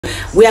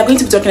We are going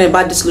to be talking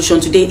about this lotion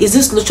today. Is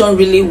this lotion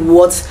really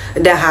worth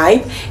the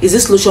hype? Is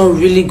this lotion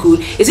really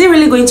good? Is it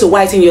really going to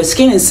whiten your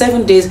skin in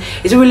 7 days?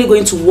 Is it really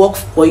going to work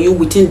for you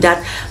within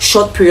that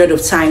short period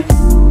of time?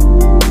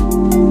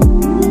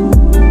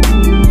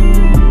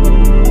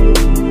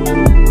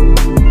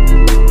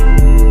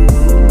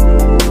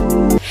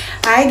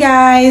 Hi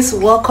guys,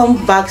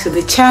 welcome back to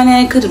the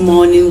channel. Good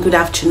morning, good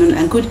afternoon,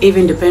 and good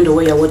evening, depending on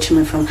where you're watching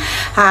me from.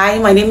 Hi,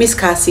 my name is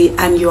Cassie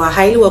and you are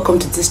highly welcome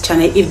to this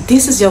channel. If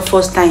this is your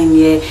first time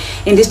here,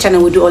 in this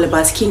channel we do all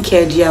about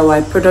skincare,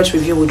 DIY, product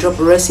review, we drop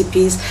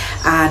recipes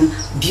and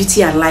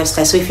beauty and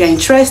lifestyle. So if you're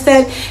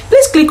interested,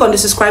 please click on the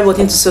subscribe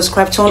button to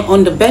subscribe, turn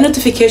on the bell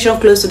notification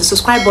close to the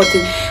subscribe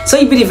button so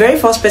you'll be the very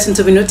first person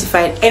to be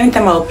notified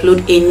anytime I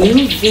upload a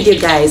new video,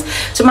 guys.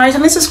 So my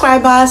returning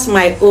subscribers,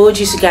 my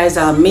OGs, you guys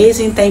are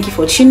amazing. Thank you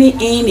for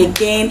tuning in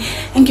again.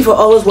 Thank you for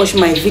always watching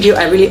my video.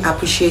 I really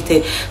appreciate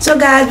it. So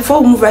guys, before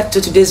we move right to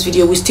today's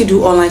video, we still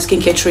do online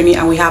skincare training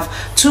and we have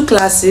two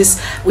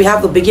classes. We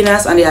have the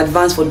beginners and the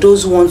advanced. For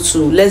those who want to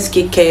learn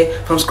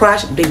skincare from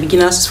scratch, the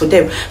beginners is for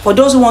them. For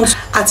those who want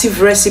active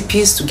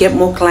recipes to get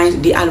more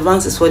clients, the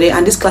advanced is for them.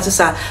 And these classes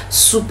are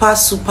super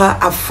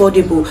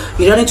affordable.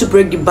 You don't need to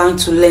break the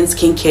bank to learn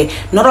skincare.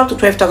 Not up to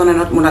 12,000 and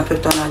not more than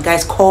 12,000.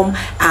 Guys, come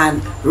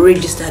and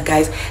register,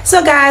 guys.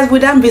 So guys,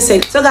 with that being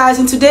said, so guys,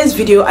 in today's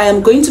video I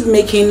am going to be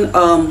making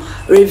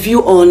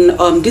review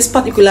on this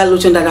particular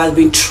lotion that has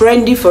been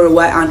trendy for a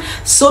while, and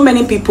so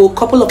many people,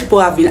 couple of people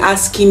have been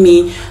asking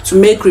me to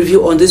make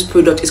review on this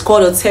product. It's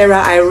called a Tera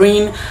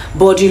Irene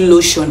body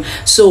lotion.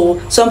 So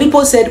some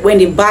people said when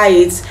they buy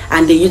it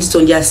and they use it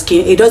on their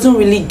skin, it doesn't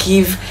really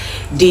give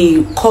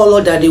the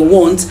color that they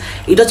want.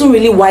 It doesn't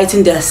really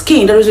whiten their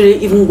skin. It doesn't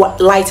really even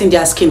lighten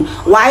their skin.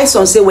 Why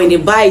some say when they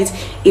buy it,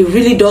 it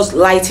really does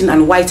lighten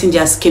and whiten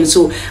their skin.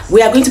 So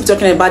we are going to be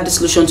talking about this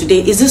lotion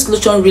today. Is this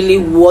lotion really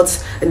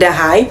worth the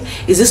hype?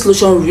 Is this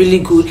lotion really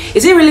good?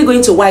 Is it really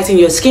going to whiten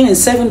your skin in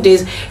 7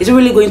 days? Is it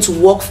really going to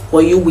work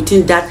for you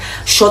within that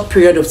short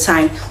period of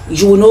time?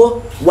 You will know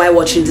while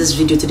watching this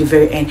video to the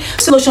very end.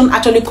 So lotion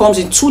actually comes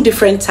in two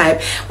different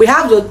types. We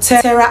have the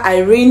Tera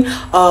Irene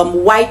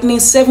whitening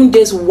 7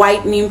 days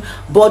whitening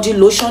body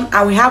lotion,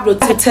 and we have the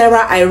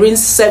Tera Irene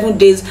 7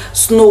 days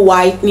snow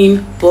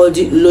whitening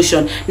body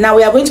lotion. Now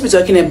we are going to be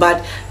talking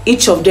about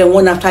each of them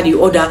one after the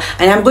other,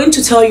 and I'm going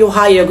to tell you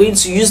how you're going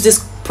to use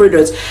this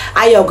product,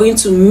 how you're going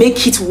to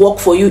make it work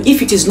for you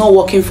if it is not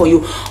working for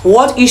you,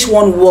 what each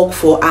one work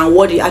for, and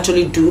what they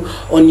actually do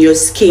on your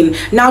skin.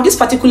 Now this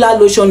particular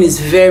lotion is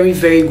very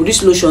good.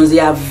 These lotions, they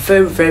are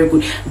very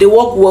good. They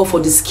work well for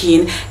the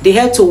skin. They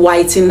help to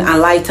whiten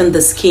and lighten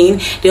the skin.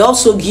 They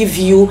also give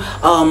you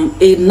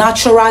a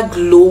natural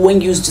glow when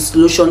you use this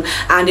lotion,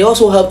 and they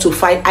also help to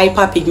fight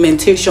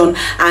hyperpigmentation,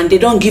 and they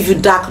don't give you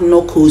dark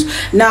knuckles.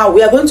 Now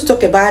we are going to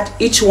talk about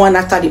each one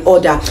after the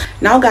other.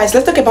 Now guys,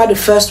 let's talk about the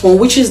first one,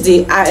 which is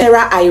the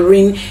Tera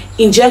Irene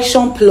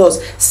Injection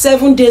Plus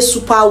 7 day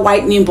super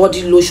whitening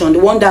body lotion, the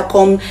one that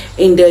comes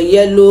in the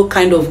yellow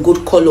kind of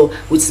good color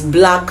with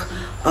black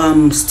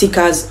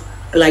stickers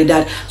like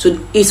that. So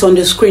it's on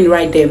the screen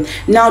right there.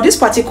 Now this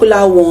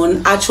particular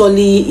one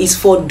actually is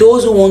for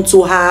those who want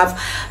to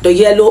have the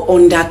yellow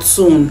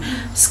undertone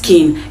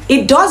skin.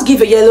 It does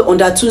give a yellow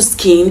undertone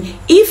skin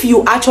if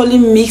you actually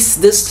mix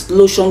this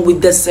lotion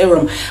with the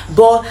serum,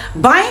 but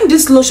buying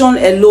this lotion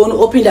alone,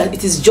 hoping that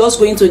it is just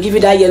going to give you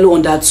that yellow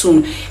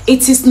undertone,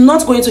 it is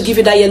not going to give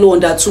you that yellow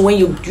undertone when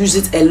you use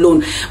it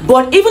alone.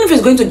 But even if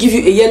it's going to give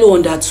you a yellow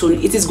undertone,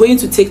 it is going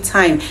to take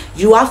time.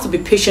 You have to be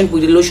patient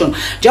with the lotion.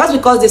 Just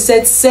because they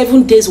said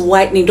 7 days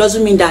whitening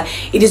doesn't mean that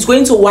it is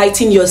going to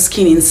whiten your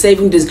skin in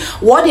 7 days.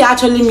 What they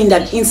actually mean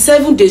that in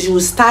 7 days you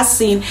will start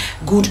seeing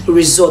good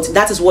results.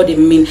 That is what they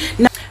mean.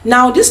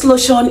 Now this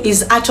lotion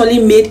is actually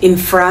made in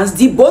France.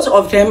 Both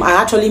of them are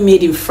actually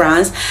made in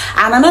France.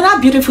 And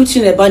another beautiful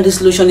thing about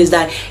this lotion is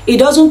that it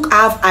doesn't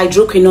have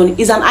hydroquinone.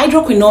 It's an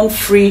hydroquinone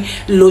free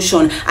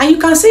lotion, and you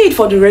can see it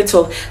for the rate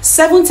of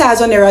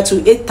 7,000 naira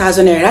to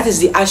 8,000 naira. That is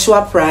the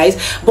actual price,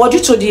 but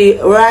due to the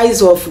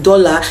rise of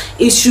dollar,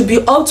 it should be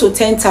up to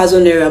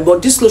 10,000 naira.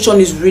 But this lotion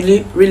is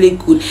really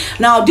good.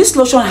 Now this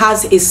lotion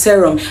has a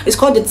serum. It's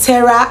called the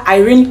Tera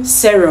Irene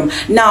serum.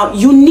 Now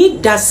you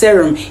need that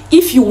serum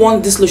if you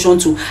want this lotion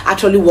to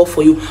actually work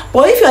for you.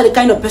 But if you are the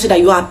kind of person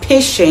that you are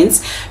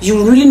patient,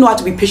 you really know how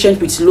to be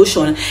patient with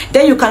lotion,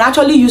 then you can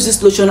actually use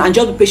this lotion and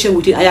just be patient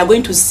with it, and you're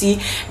going to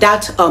see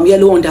that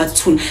yellow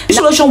undertone. This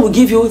lotion will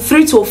give you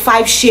 3 to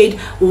 5 shade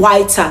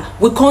whiter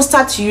with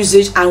constant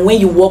usage and when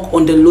you work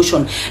on the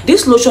lotion.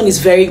 This lotion is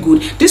very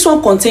good. This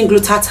one contains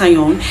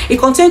glutathione, it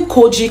contains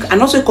kojic,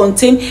 and also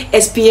contains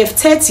SPF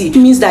 30. It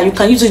means that you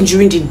can use it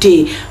during the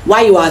day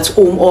while you are at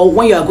home or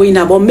when you are going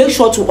out, but make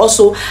sure to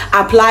also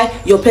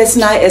apply your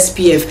personal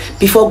SPF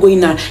before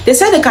going out. They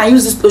said they can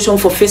use this lotion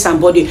for face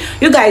and body.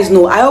 You guys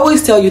know, I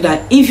always tell you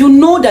that if you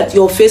know that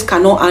your face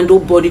cannot handle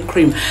body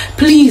cream,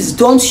 please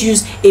don't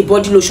use a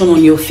body lotion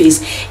on your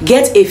face.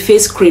 Get a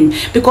face cream,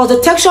 because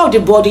the texture of the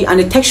body and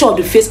the texture of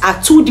the face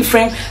are two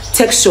different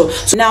textures.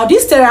 So now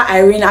this Tera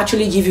Irene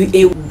actually give you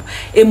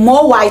a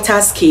more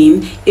whiter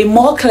skin, a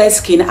more clear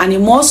skin, and a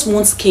more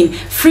smooth skin,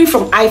 free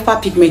from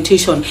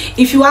hyperpigmentation.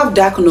 If you have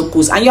dark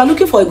knuckles and you are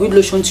looking for a good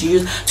lotion to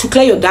use to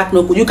clear your dark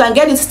knuckles, you can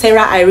get this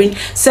Tera Irene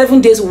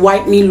 7 days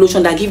whitening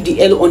lotion that gives the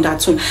yellow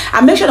undertone.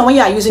 And make sure that when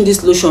you are using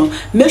this lotion,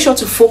 make sure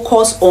to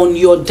focus on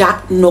your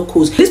dark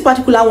knuckles. This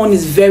particular one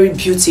is very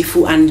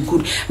beautiful and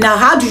good. Now,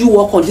 how do you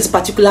work on this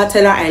particular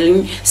Tera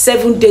Irene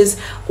 7 days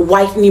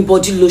whitening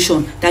body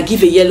lotion that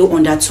give a yellow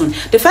undertone?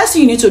 The first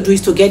thing you need to do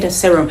is to get the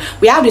serum.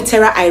 We have the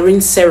Tera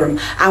Irene serum,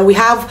 and we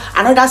have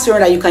another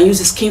serum that you can use,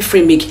 the skin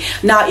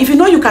PROMIX. Now, if you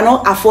know you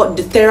cannot afford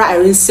the Tera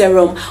Irene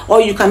serum,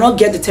 or you cannot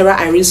get the Tera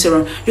Irene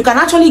serum, you can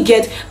actually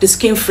get the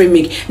skin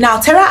PROMIX. Now,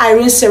 Tera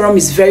Irene serum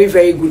is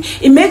very good.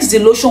 It makes the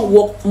lotion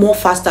work more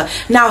faster.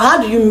 Now,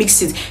 how do you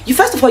mix it? You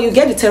first of all, you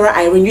get the Tera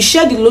Irene, you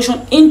share the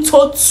lotion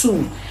into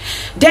 2.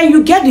 Then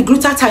you get the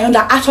glutathione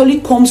that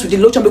actually comes with the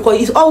lotion,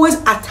 because it's always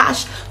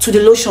attached to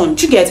the lotion.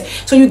 You get,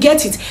 so you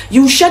get it,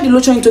 you share the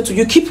lotion into 2,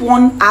 you keep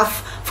one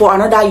half for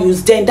another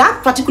use. Then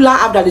that particular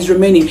half that is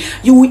remaining,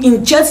 you will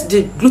inject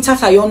the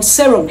glutathione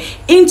serum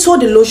into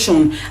the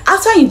lotion.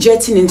 After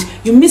injecting it,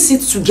 you mix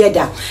it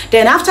together.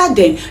 Then after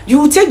then, you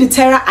will take the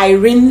Tera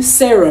Irene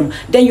serum,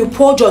 then you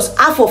pour just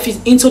half of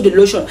it into the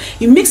lotion,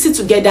 you mix it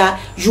together,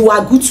 you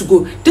are good to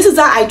go. This is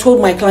how I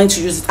told my client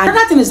to use it.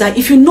 Another thing is that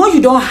if you know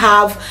you don't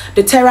have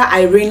the Tera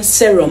Irene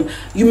serum,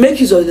 you make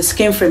use of the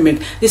skin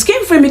PROMIX. The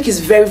skin PROMIX is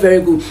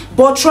very good,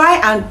 but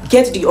try and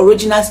get the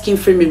original skin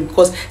PROMIX,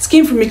 because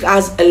skin PROMIX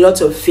has a lot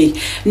of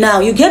fake. Now,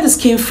 you get the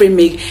skin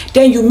PROMIX,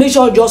 then you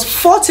measure just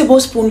 4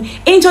 tablespoons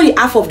into the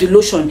half of the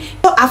lotion.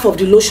 Half of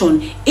the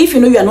lotion, if you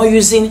know you are not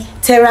using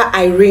Tera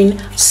Irene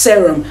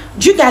serum.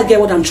 Do you guys get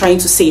what I'm trying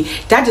to say?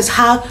 That is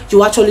how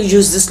you actually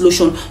use this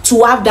lotion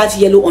to have that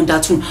yellow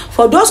undertone.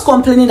 For those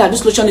complaining that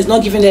this lotion is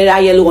not giving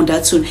that yellow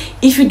undertone,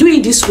 if you do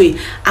it this way,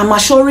 I'm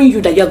assuring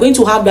you that you're going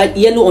to have that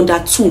yellow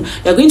undertone.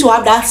 You're going to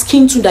have that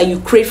skin tone that you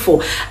crave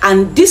for,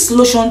 and this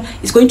lotion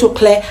is going to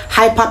clear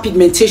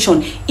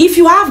hyperpigmentation. If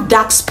you have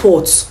dark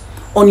spots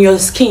on your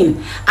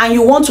skin and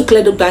you want to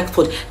clear the dark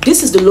spot,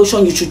 this is the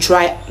lotion you should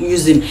try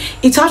using.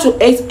 It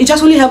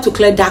actually helps to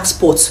clear dark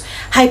spots,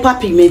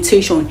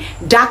 hyperpigmentation,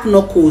 dark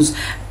knuckles,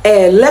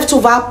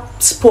 leftover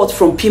spot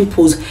from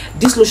pimples.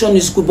 This lotion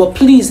is good, but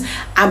please,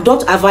 I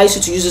don't advise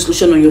you to use this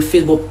lotion on your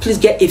face, but please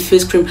get a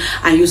face cream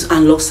and use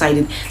unlock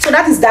sided. So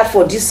that is that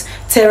for this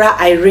Tera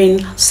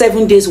Irene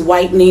 7 days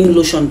whitening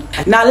lotion.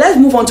 Now let's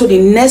move on to the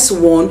next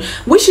one,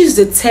 which is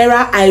the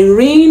Tera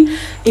Irene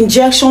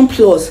Injection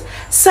Plus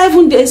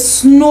 7 days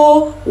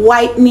snow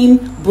whitening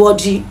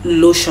body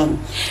lotion.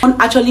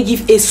 Actually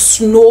give a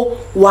snow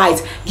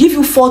white, give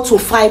you 4 to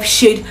 5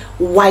 shade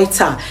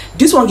whiter.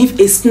 This one give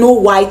a snow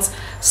white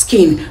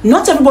skin.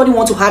 Not everybody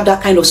want to have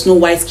that kind of snow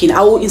white skin.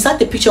 I will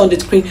insert a picture on the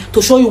screen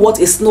to show you what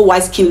a snow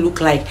white skin look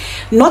like.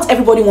 Not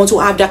everybody want to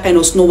have that kind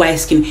of snow white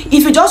skin.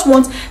 If you just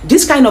want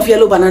this kind of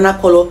yellow banana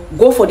color,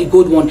 go for the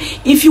gold one.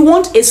 If you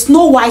want a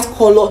snow white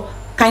color,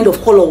 kind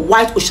of color,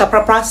 white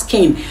OSHAPRAPRA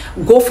skin,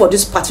 go for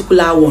this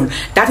particular one.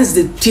 That is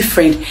the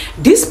different.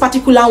 This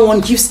particular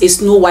one gives a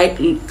snow white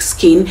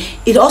skin.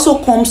 It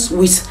also comes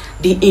with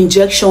the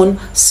injection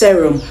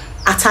serum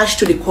attached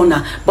to the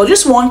corner, but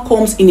this one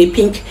comes in a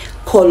pink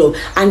color,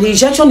 and the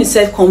injection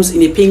itself comes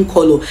in a pink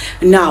color.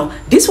 Now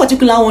this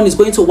particular one is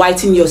going to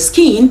whiten your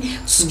skin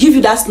to give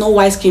you that snow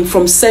white skin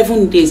from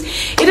 7 days.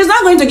 It is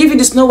not going to give you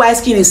the snow white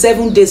skin in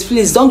 7 days,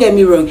 please don't get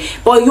me wrong,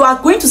 but you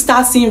are going to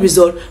start seeing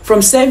result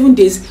from 7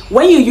 days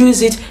when you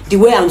use it the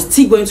way I'm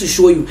still going to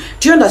show you.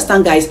 Do you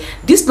understand, guys?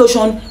 This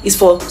lotion is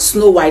for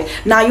snow white.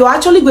 Now you're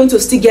actually going to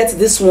still get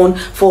this one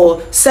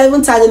for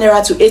 7,000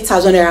 naira to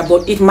 8,000 naira,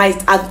 but it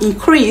might have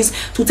increased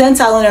to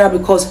 10,000 naira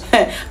because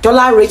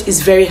dollar rate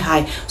is very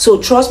high.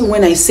 So trust me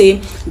when I say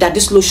that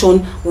this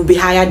lotion will be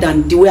higher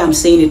than the way I'm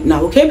saying it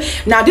now. Okay,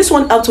 now this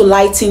one helps to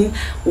lighten,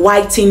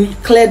 whiten,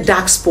 clear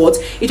dark spots.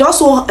 It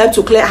also helps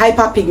to clear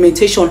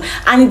hyperpigmentation,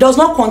 and it does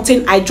not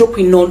contain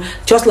hydroquinone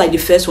just like the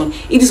first one.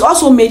 It is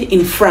also made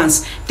in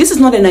France. This is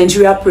not a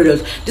Nigeria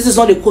product. This is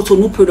not a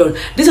Cotonou product.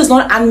 This is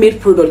not an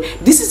handmade product.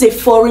 This is a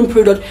foreign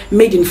product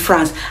made in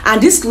France,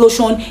 and this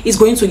lotion is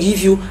going to give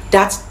you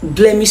that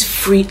blemish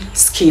free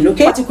skin.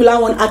 Okay, this particular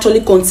one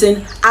actually contains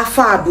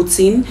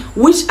alpha-arbutin,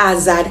 which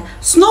has had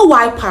snow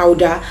white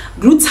powder,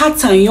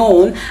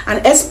 glutathione,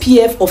 and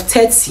SPF of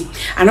 30,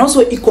 and also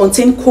it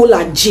contains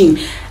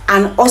collagen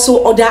and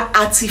also other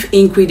active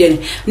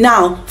ingredients.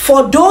 Now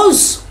for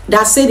those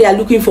that say they are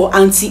looking for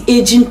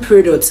anti-aging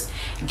products,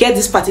 get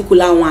this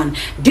particular one.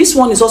 This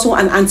one is also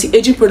an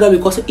anti-aging product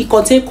because it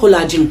contains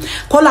collagen.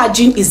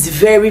 Collagen is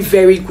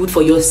very good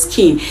for your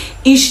skin.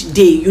 Each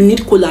day you need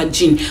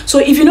collagen. So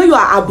if you know you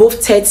are above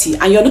 30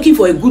 and you're looking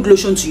for a good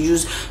lotion to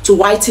use to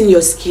whiten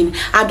your skin,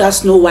 add that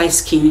snow white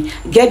skin,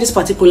 get this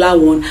particular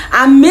one,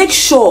 and make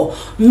sure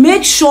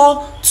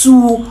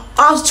to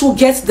also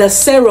get the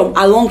serum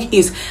along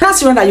it. That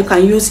serum that you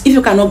can use if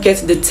you cannot get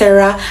the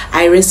Tera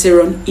Irene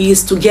serum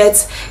is to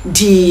get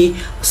the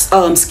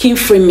skin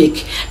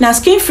PROMIX. Now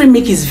skin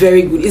PROMIX is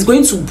very good. It's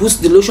going to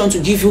boost the lotion to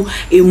give you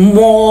a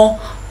more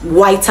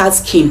whiter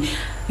skin.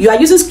 you are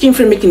using skin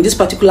free making this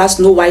particular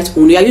Snow White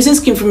one, you are using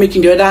skin free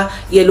making the other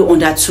yellow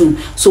Undertone.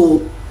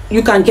 So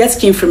you can get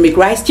skin free make,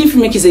 right? Skin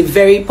free make is a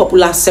very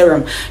popular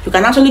serum. You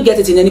can actually get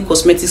it in any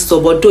cosmetic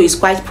store, but though it's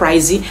quite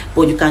pricey,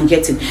 but you can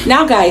get it.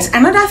 Now guys,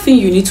 another thing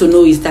you need to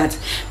know is that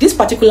this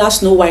particular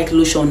Snow White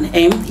lotion,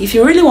 if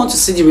you really want to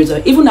see the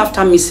result even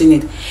after missing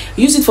it,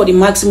 use it for the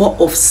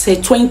maximum of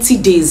say 20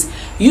 days.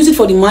 Use it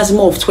for the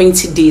maximum of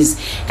 20 days.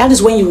 That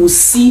is when you will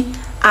see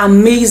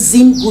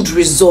amazing good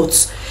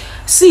results.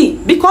 See,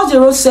 because they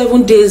wrote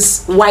 7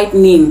 days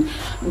whitening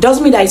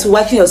doesn't mean that it's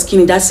whitening your skin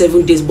in that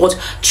 7 days, but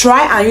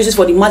try and use it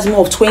for the maximum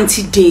of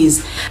 20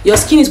 days. Your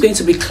skin is going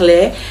to be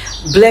clear,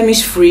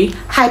 blemish free,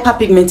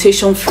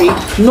 hyperpigmentation free,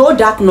 no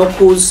dark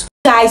knuckles.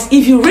 Guys,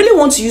 if you really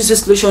want to use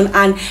this lotion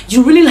and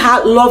you really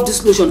love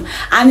this lotion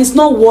and it's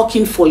not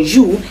working for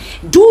you,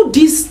 do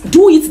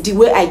it the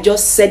way I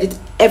just said it.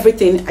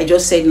 Everything I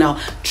just said now,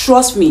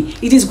 trust me,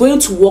 it is going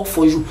to work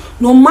for you.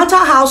 No matter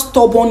how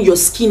stubborn your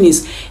skin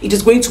is, it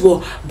is going to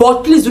work.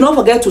 But please do not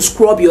forget to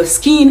scrub your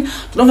skin.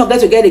 Do not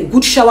forget to get a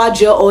good shower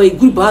gel or a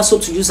good bar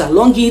soap to use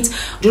along it.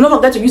 Do not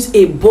forget to use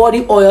a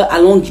body oil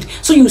along it,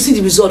 so you will see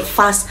the result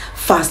fast.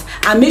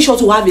 And make sure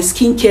to have a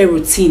skincare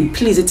routine,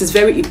 please. It is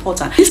very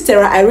important. This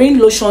Tera Irene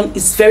lotion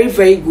is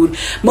very good.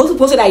 Most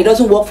people say that it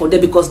doesn't work for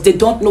them because they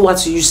don't know what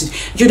to use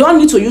it. You don't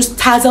need to use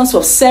thousands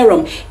of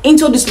serum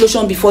into this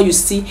lotion before you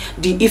see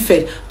the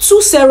effect.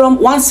 2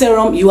 serum, 1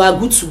 serum, you are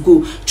good to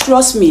go,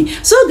 trust me.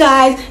 So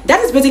guys,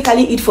 that is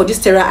basically it for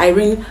this Tera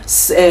Irene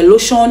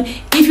lotion.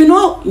 If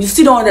you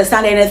still don't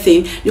understand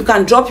anything, you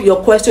can drop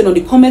your question on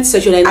the comment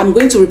section and I'm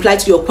going to reply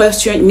to your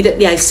question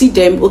immediately I see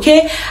them,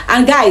 okay?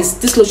 And guys,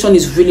 this lotion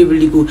is really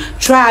good.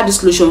 Try out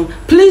this lotion,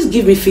 please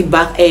give me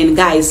feedback. And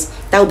guys,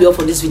 that will be all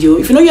for this video.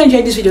 If you know you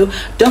enjoyed this video,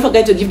 don't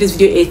forget to give this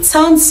video a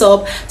thumbs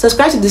up,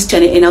 subscribe to this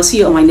channel, and I'll see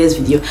you on my next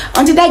video.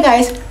 Until then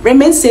guys,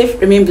 remain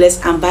safe, remain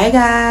blessed, and bye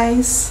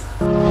guys.